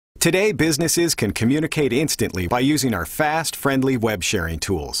Today, businesses can communicate instantly by using our fast, friendly web sharing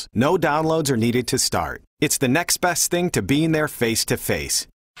tools. No downloads are needed to start. It's the next best thing to being there face-to-face.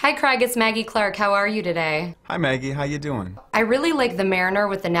 Hi Craig, it's Maggie Clark. How are you today? Hi Maggie, how you doing? I really like the Mariner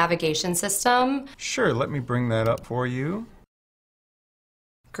with the navigation system. Sure, let me bring that up for you.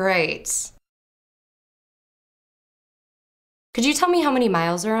 Great. Could you tell me how many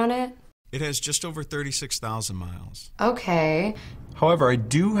miles are on it? It has just over 36,000 miles. Okay. However, I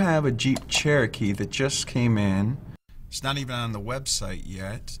do have a Jeep Cherokee that just came in. It's not even on the website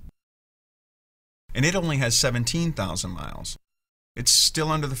yet. And it only has 17,000 miles. It's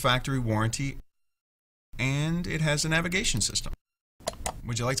still under the factory warranty, and it has a navigation system.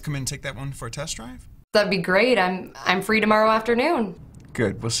 Would you like to come in and take that one for a test drive? That'd be great. I'm free tomorrow afternoon.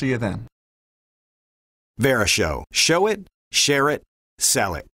 Good, we'll see you then. VeriShow. Show it, share it,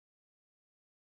 sell it.